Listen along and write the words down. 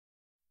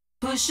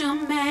Push a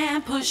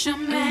man, put your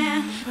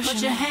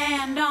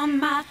hand on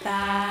my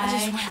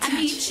thigh. I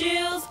need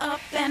chills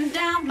up and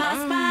down my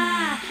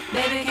spine.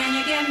 Baby, can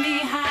you get me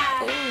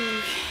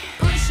high?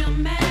 Push a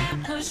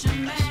man, put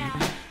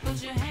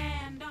your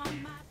hand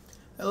on my thigh.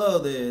 Hello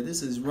there,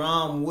 this is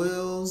Rom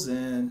Wills,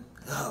 and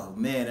oh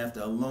man, after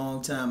a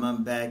long time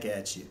I'm back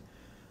at you.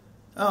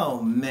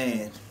 Oh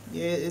man,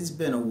 yeah, it's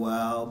been a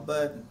while,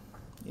 but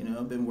you know,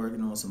 I've been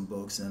working on some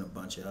books and a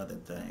bunch of other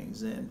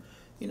things, and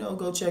you know,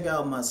 go check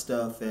out my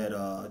stuff at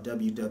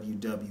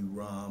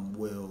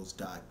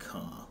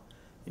www.romwills.com.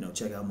 You know,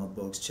 check out my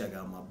books, check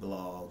out my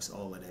blogs,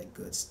 all of that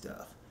good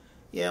stuff.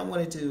 Yeah, I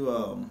wanted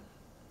to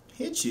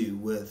hit you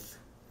with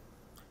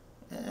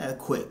a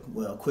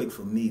quick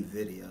for me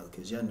video,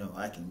 because y'all know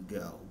I can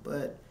go,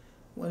 but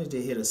wanted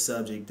to hit a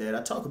subject that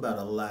I talk about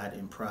a lot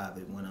in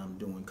private when I'm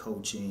doing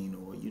coaching,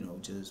 or you know,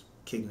 just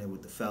kicking it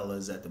with the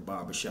fellas at the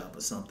barbershop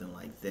or something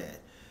like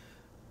that.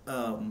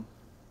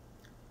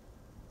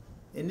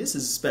 And this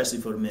is especially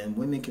for the men.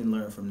 Women can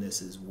learn from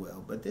this as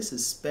well, but this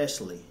is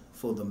especially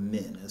for the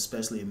men,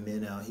 especially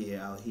men out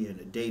here in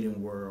the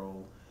dating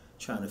world,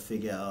 trying to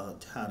figure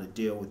out how to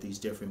deal with these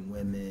different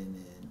women.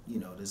 And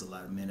you know, there's a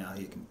lot of men out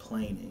here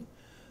complaining.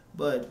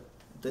 But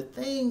the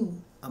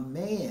thing a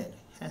man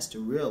has to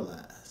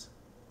realize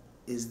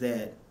is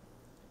that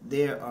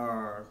there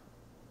are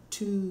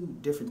two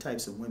different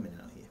types of women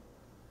out here.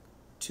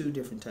 Two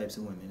different types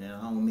of women. And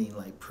I don't mean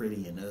like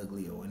pretty and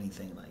ugly or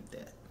anything like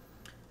that.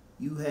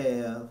 You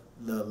have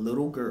the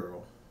little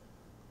girl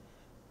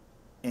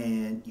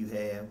and you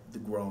have the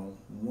grown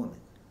woman.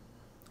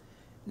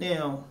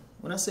 Now,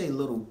 when I say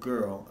little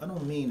girl, I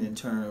don't mean in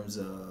terms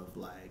of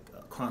like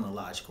a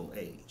chronological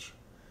age.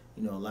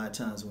 You know, a lot of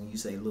times when you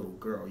say little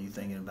girl, you're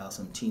thinking about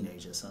some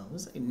teenager or something.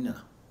 Let's say no.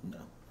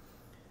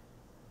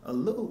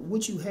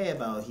 What you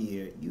have out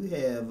here, you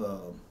have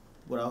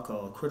what I'll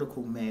call a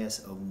critical mass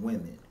of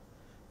women.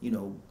 You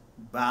know,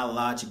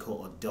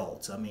 biological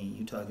adults. I mean,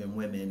 you're talking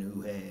women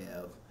who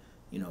have,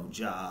 you know,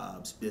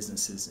 jobs,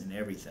 businesses, and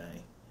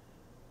everything.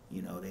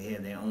 You know, they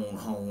have their own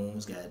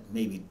homes, got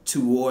maybe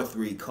 2 or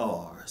 3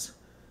 cars.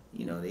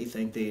 You know, they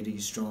think they're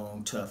these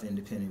strong, tough,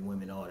 independent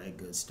women, all that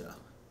good stuff.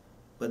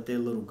 But they're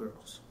little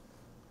girls.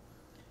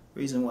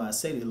 Reason why I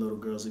say they're little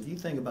girls, if you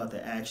think about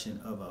the action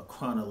of a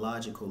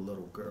chronological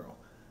little girl,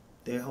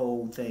 their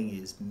whole thing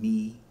is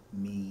me,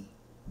 me,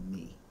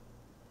 me.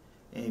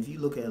 And if you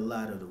look at a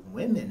lot of the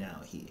women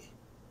out here,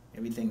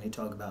 everything they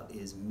talk about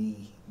is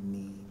me,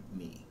 me,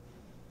 me.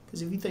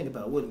 Because if you think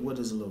about what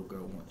does a little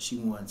girl want? She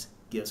wants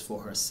gifts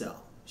for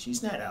herself.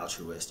 She's not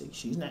altruistic.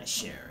 She's not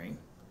sharing.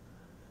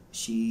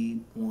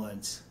 She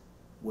wants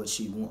what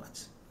she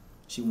wants.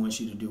 She wants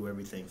you to do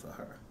everything for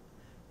her.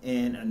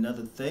 And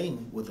another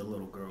thing with a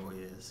little girl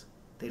is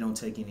they don't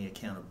take any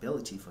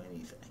accountability for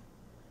anything.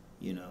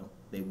 You know,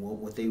 they want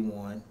what they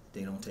want.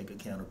 They don't take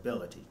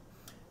accountability.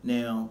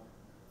 Now,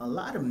 a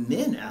lot of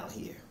men out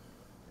here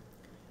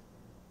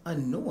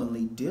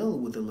unknowingly deal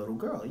with a little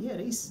girl. Yeah,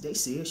 they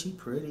see her, she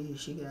pretty,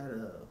 she got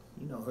her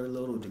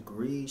little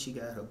degree, she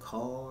got her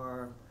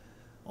car,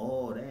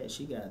 all that,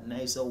 she got a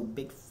nice old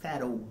big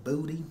fat old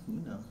booty, you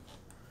know.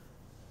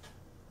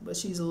 But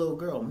she's a little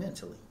girl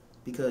mentally,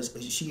 because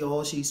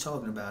all she's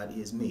talking about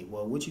is me.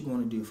 Well, what you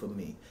gonna do for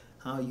me?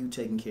 How are you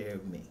taking care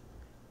of me?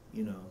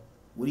 You know,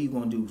 what are you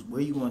gonna do?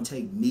 Where are you gonna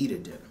take me to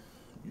dinner?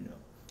 You know,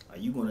 are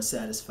you gonna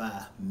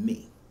satisfy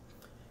me?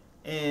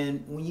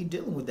 And when you're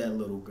dealing with that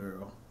little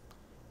girl,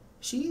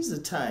 she's the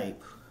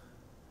type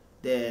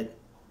that,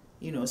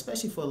 you know,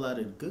 especially for a lot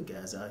of the good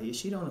guys out here,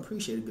 she don't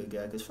appreciate a good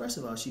guy, because first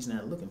of all, she's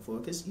not looking for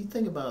it. Because you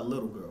think about a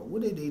little girl,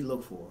 what do they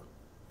look for?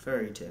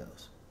 Fairy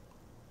tales.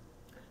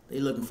 They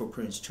looking for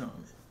Prince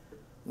Charming.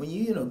 When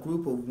you're in a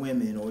group of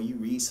women, or you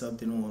read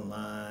something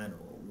online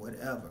or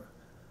whatever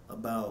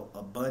about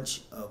a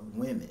bunch of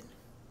women,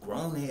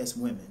 grown-ass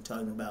women,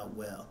 talking about,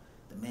 well,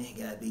 the man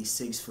got to be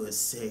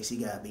 6'6", he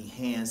got to be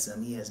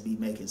handsome, he has to be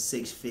making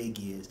 6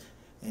 figures,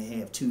 and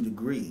have 2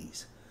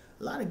 degrees.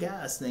 A lot of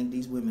guys think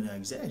these women are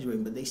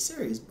exaggerating, but they're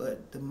serious.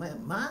 But the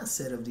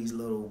mindset of these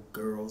little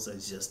girls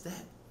is just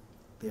that.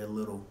 They're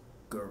little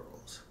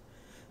girls.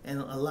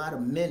 And a lot of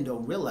men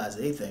don't realize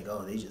it. They think,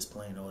 oh, they just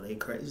playing, oh, they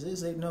crazy. They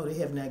say, no, they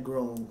have not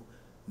grown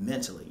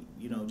mentally.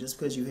 You know, just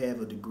because you have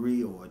a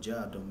degree or a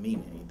job don't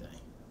mean anything.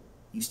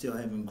 You still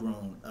haven't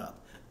grown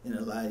up. And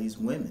a lot of these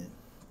women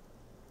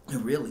are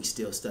really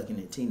still stuck in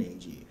their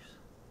teenage years.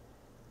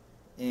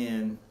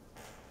 And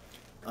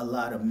a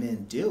lot of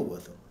men deal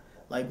with them.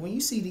 Like when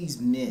you see these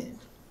when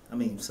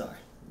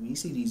you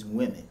see these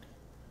women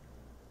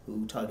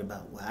who talk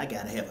about, well, I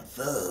gotta have a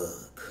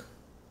thug.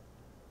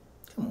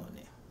 Come on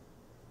now.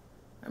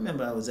 I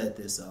remember I was at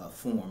this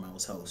forum I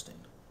was hosting,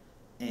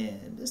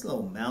 and this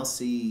little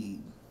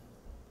mousy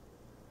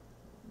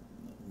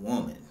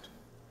woman,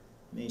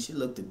 I mean, she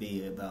looked to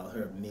be about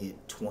her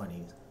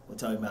mid-20s, was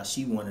talking about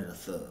she wanted a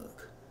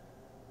thug.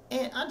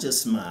 And I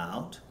just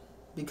smiled,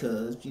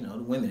 because, you know,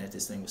 the women at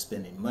this thing were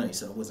spending money,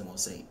 so I wasn't going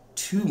to say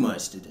too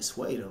much to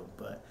dissuade them,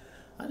 but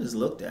I just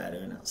looked at her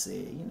and I said,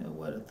 you know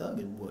what, a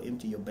thug will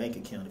empty your bank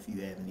account if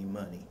you have any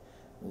money.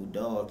 will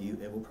dog you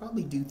and will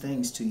probably do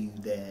things to you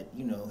that,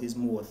 you know, his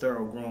more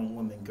thorough grown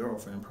woman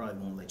girlfriend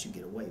probably won't let you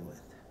get away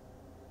with.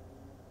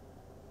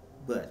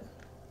 But,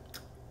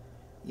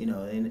 you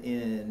know,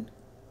 and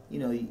you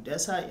know,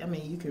 that's how, I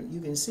mean, you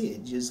can see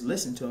it. Just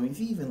listen to them. If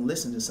you even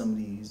listen to some of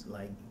these,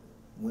 like,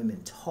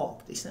 women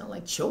talk, they sound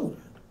like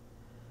children.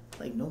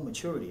 Like, no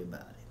maturity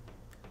about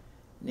it.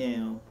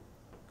 Now,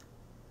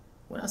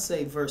 when I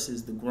say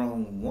versus the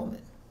grown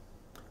woman,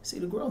 see,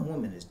 the grown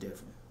woman is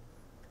different.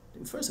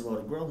 First of all,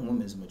 the grown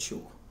woman is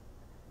mature.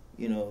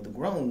 You know, the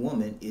grown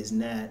woman is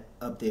not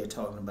up there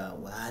talking about,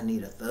 well, I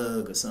need a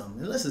thug or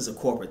something, unless it's a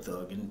corporate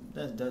thug, and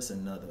that's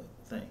another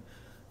thing.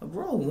 A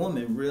grown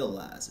woman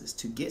realizes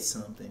to get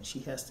something, she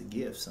has to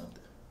give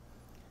something.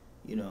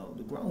 You know,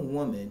 the grown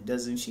woman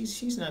doesn't,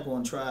 she's not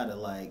going to try to,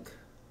 like,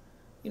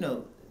 you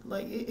know,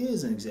 like, it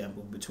is an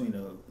example between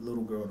a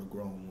little girl and a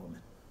grown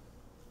woman.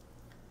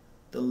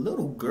 The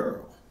little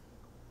girl,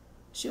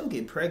 she'll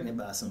get pregnant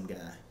by some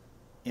guy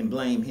and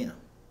blame him.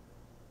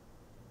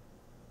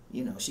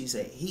 You know, she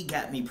say, he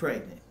got me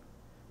pregnant,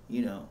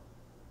 you know.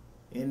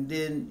 And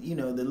then, you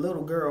know, the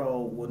little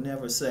girl will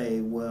never say,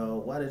 well,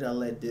 why did I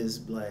let this,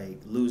 like,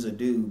 loser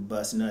dude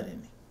bust nut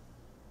in me?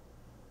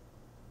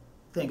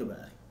 Think about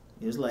it.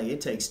 It's like,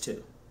 it takes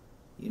two.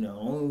 You know,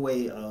 the only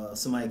way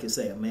somebody could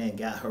say a man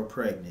got her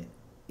pregnant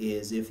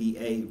is if he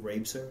A,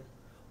 rapes her,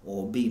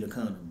 or B, the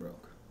condom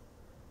broke.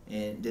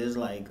 And there's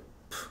like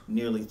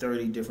nearly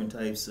 30 different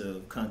types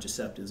of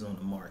contraceptives on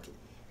the market.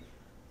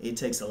 It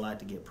takes a lot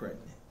to get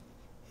pregnant.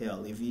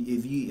 Hell, if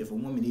a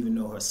woman even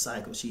know her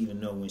cycle, she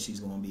even know when she's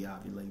going to be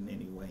ovulating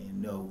anyway,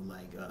 and know,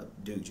 like,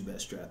 dude, you better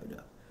strap it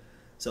up.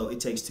 So it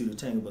takes two to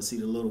tango. But see,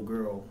 the little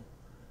girl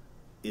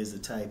is the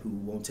type who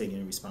won't take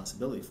any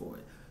responsibility for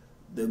it.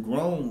 The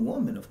grown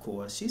woman, of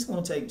course,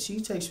 she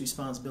takes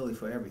responsibility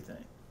for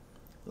everything.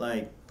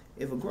 Like,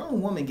 if a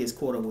grown woman gets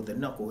caught up with a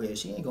knucklehead,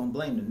 she ain't gonna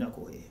blame the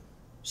knucklehead.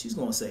 She's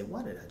gonna say,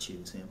 why did I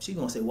choose him? She's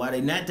gonna say, why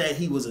did not that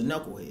he was a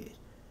knucklehead?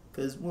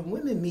 Because when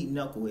women meet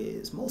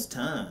knuckleheads, most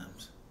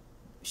times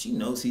she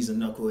knows he's a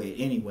knucklehead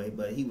anyway,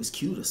 but he was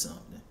cute or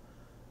something,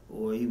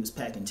 or he was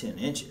packing 10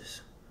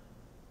 inches.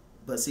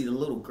 But see, the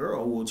little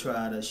girl will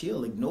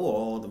she'll ignore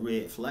all the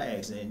red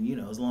flags, and, you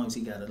know, as long as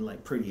he got a,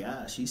 like, pretty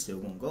eyes, she's still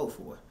gonna go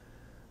for it.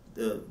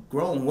 The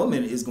grown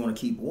woman is gonna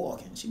keep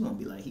walking. She's gonna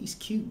be like, he's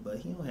cute, but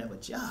he don't have a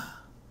job,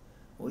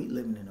 or he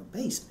living in a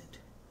basement.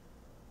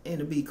 And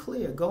to be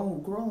clear,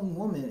 grown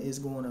woman is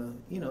gonna,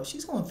 you know,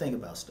 she's gonna think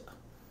about stuff.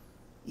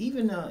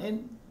 Even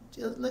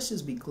let's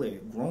just be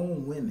clear,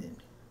 grown women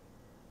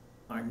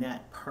are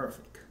not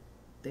perfect.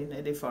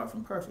 They're far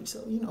from perfect.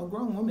 So, you know,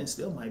 grown women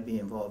still might be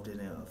involved in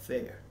an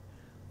affair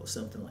or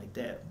something like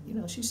that. You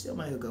know, she still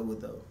might hook up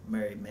with a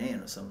married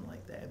man or something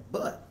like that.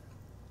 But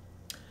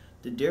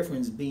the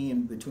difference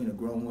being between a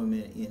grown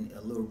woman and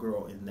a little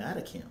girl in that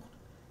account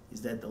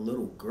is that the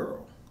little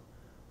girl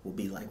will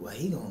be like, well,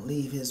 he gonna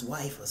leave his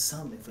wife or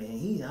something for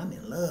him. I'm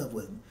in love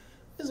with him.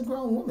 Because a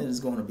grown woman is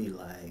gonna be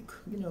like,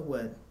 you know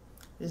what,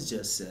 it's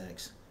just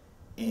sex.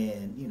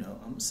 And, you know,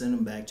 I'm sending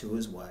him back to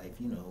his wife.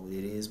 You know,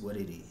 it is what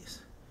it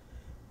is.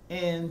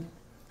 And,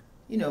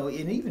 you know,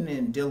 and even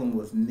in dealing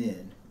with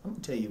men, I'm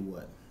going to tell you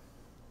what.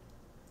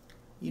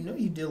 You know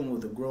you're dealing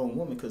with a grown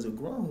woman because a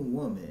grown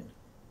woman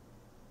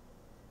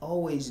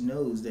always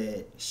knows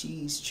that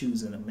she's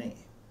choosing a man.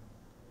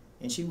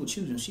 And she will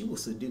choose him. She will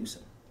seduce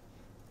him.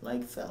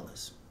 Like,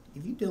 fellas,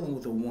 if you're dealing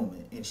with a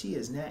woman and she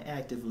is not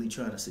actively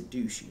trying to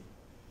seduce you,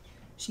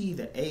 she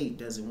either A,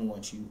 doesn't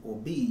want you, or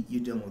B,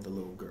 you're dealing with a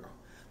little girl.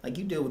 Like,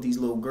 you deal with these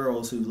little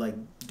girls who, like,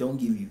 don't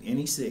give you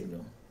any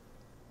signal.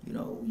 You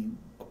know, you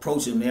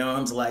approach them, their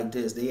arms like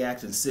this, they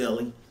acting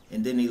silly,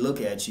 and then they look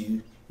at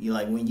you. You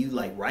like, when you,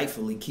 like,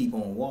 rightfully keep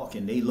on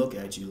walking, they look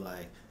at you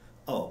like,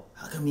 oh,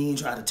 how come you ain't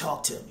try to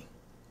talk to me?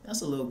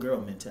 That's a little girl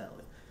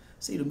mentality.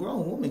 See, the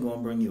grown woman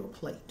gonna bring you a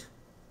plate.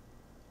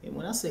 And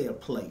when I say a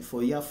plate,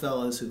 for y'all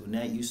fellas who are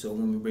not used to a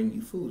woman bringing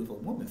you food, if a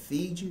woman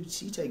feeds you,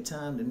 she take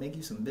time to make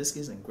you some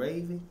biscuits and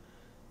gravy.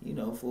 You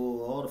know,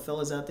 for all the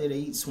fellas out there that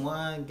eat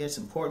swine, get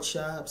some pork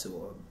chops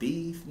or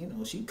beef, you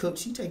know, she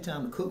take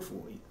time to cook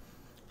for you.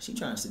 She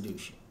trying to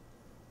seduce you.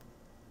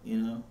 You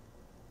know?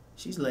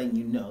 She's letting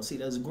you know. See,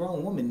 does a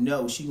grown woman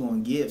know she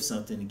gonna give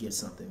something to get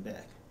something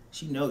back?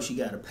 She knows she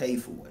gotta pay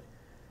for it.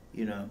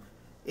 You know?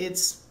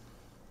 It's,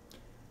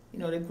 you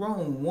know, the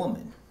grown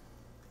woman,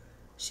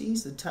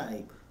 she's the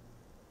type,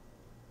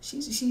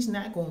 she's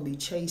not gonna be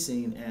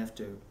chasing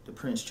after the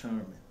Prince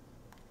Charming.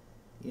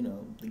 You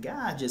know, the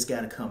guy just got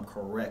to come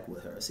correct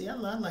with her. See, I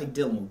like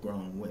dealing with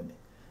grown women.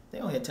 They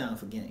don't have time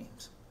for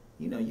games.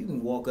 You know, you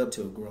can walk up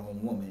to a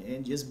grown woman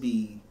and just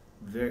be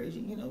very,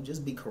 you know,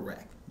 just be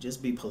correct.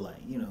 Just be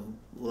polite. You know,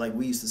 like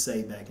we used to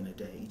say back in the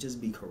day,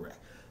 just be correct.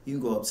 You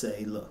can go up and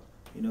say, look,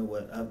 you know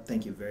what, I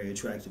think you're very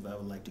attractive. I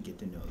would like to get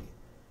to know you.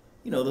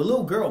 You know, the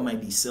little girl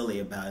might be silly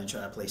about it and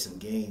try to play some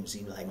games.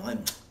 She'd be like,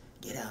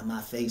 get out of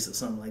my face or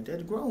something like that.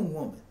 The grown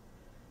woman,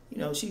 you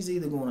know, she's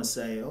either going to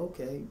say,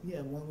 okay, yeah,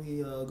 when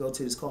we go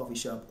to this coffee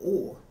shop,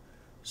 or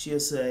she'll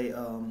say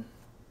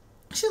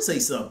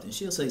something.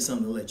 She'll say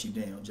something to let you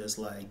down, just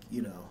like,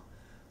 you know,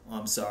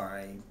 I'm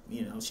sorry,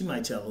 you know, she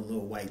might tell a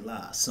little white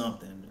lie or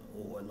something,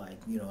 or like,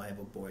 you know, I have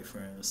a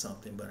boyfriend or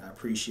something, but I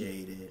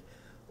appreciate it,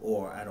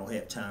 or I don't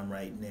have time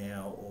right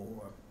now,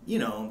 or, you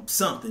know,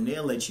 something.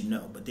 They'll let you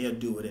know, but they'll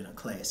do it in a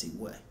classy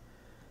way.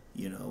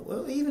 You know,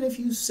 well, even if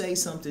you say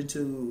something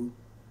to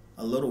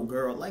a little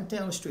girl, like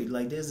down the street,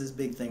 like there's this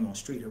big thing on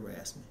street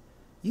harassment.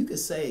 You could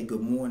say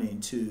good morning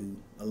to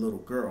a little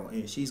girl,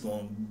 and she's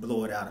going to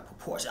blow it out of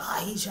proportion.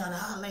 Ah, he's trying to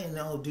holler, and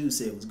the old dude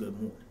said it was good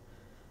morning.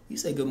 You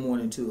say good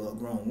morning to a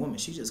grown woman,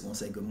 she's just going to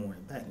say good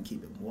morning back and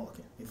keep it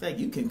walking. In fact,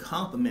 you can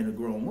compliment a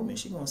grown woman.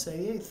 She's going to say,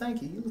 hey,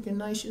 thank you, you're looking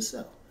nice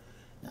yourself.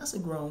 That's a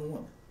grown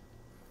woman.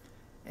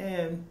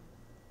 And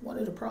one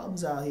of the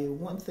problems out here,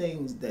 one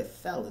thing that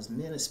fellas,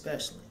 men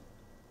especially,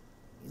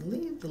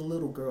 leave the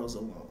little girls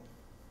alone.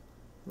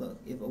 Look,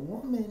 if a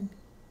woman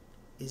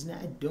is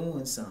not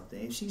doing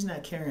something, if she's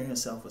not carrying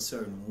herself a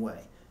certain way,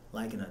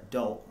 like an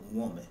adult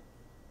woman,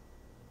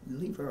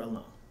 leave her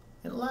alone.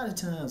 And a lot of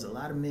times, a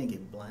lot of men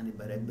get blinded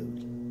by that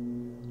booty.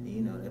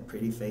 You know, that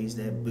pretty face,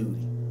 that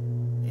booty.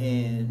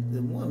 And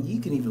the woman, you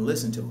can even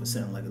listen to her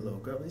sound like a little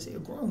girl. They say a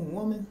grown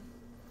woman,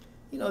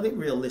 you know, they're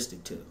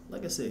realistic too.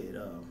 Like I said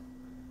a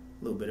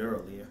little bit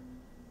earlier,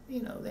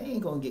 you know, they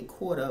ain't going to get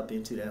caught up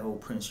into that whole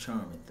Prince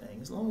Charming thing.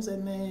 As long as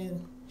that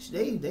man,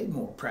 they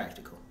more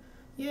practical.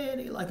 Yeah,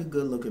 they like a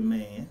good-looking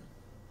man.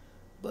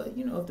 But,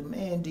 you know, if the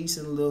man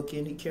decent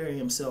looking, he carry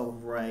himself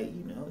right,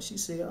 you know, she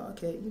say, oh,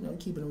 okay, you know,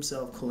 keeping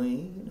himself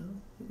clean, you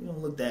know, he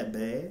don't look that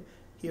bad.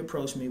 He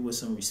approached me with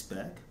some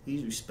respect.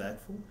 He's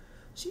respectful.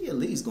 She at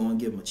least going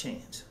to give him a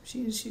chance.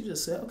 She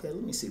just said, okay,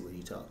 let me see what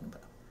he's talking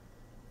about,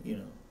 you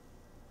know.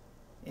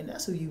 And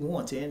that's who you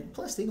want to. And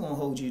plus, they're going to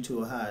hold you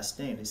to a higher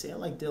standard. See, I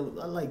like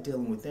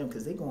dealing with them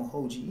because they're going to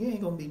hold you. You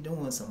ain't going to be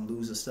doing some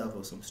loser stuff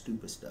or some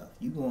stupid stuff.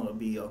 You're going to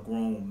be a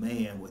grown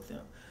man with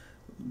them.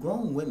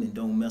 Grown women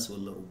don't mess with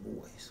little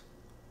boys.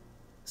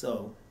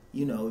 So,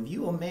 you know, if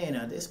you a man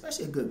out there,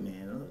 especially a good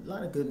man, a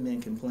lot of good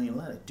men complain, a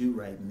lot of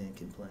do-right men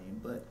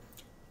complain, but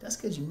that's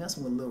because you're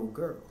messing with little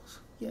girls.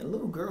 Yeah,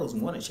 little girls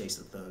want to chase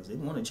the thugs. They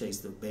want to chase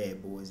the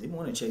bad boys. They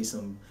want to chase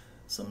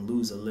some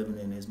loser living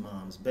in his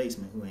mom's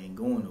basement who ain't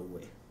going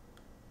nowhere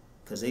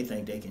because they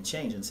think they can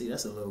change him. See,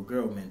 that's a little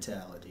girl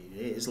mentality.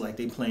 It's like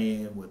they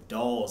playing with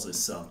dolls or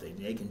something.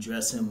 They can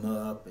dress him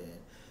up and,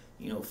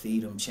 you know,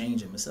 feed him,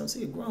 change him and something.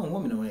 See, a grown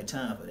woman don't have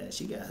time for that.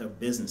 She got her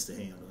business to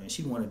handle, and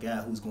she want a guy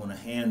who's going to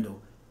handle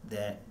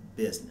that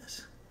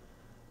business.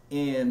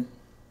 And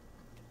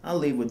I'll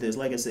leave with this.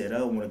 Like I said, I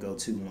don't want to go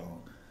too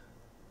long.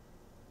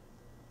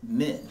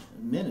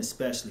 Men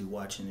especially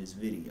watching this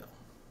video,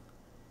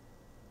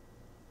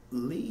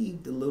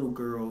 leave the little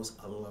girls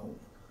alone.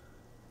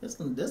 There's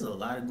a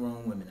lot of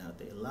grown women out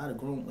there. A lot of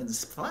grown women.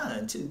 It's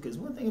fine too, because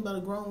one thing about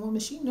a grown woman,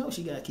 she knows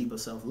she got to keep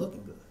herself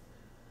looking good.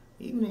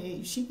 Even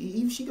if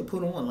she could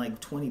put on like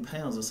 20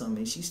 pounds or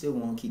something, she still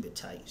won't keep it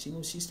tight. She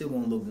still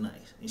won't look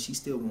nice, and she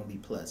still won't be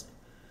pleasant.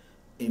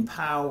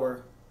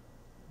 Empower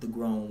the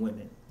grown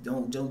women.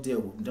 Don't deal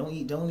with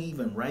them. Don't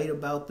even write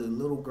about the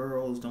little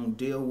girls. Don't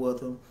deal with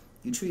them.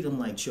 You treat them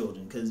like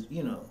children, because,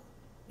 you know,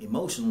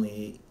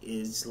 emotionally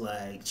it's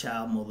like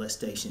child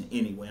molestation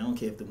anyway. I don't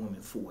care if the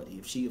woman 40.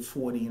 If she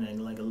 40 and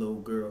ain't like a little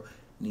girl,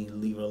 you need to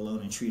leave her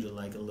alone and treat her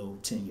like a little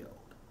 10-year-old.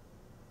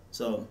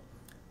 So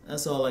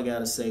that's all I got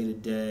to say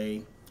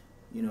today.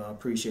 You know, I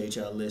appreciate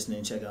y'all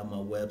listening. Check out my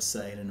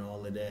website and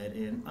all of that.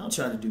 And I'll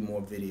try to do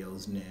more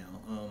videos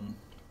now.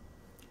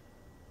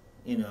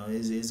 You know,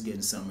 it's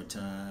getting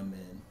summertime,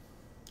 and,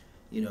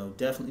 you know,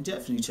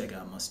 definitely check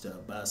out my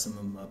stuff. Buy some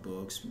of my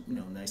books, you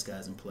know, Nice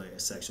Guys and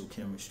Players, Sexual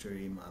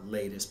Chemistry, my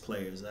latest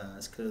Player's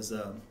Eyes, because,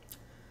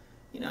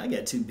 you know, I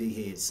got 2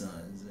 big-head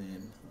sons,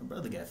 and my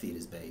brother got to feed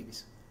his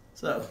babies.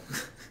 So,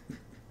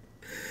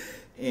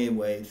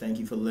 anyway, thank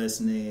you for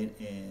listening,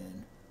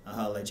 and I'll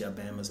holler at y'all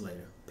Bammers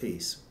later.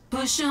 Peace.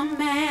 Push 'em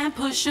man,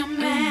 put your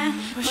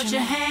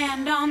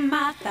hand on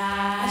my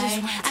thigh.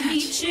 I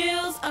need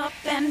chills up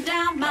and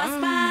down my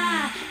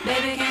spine.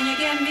 Baby, can you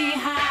get me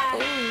high?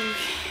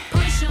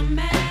 Push 'em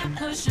man,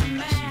 push 'em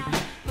man.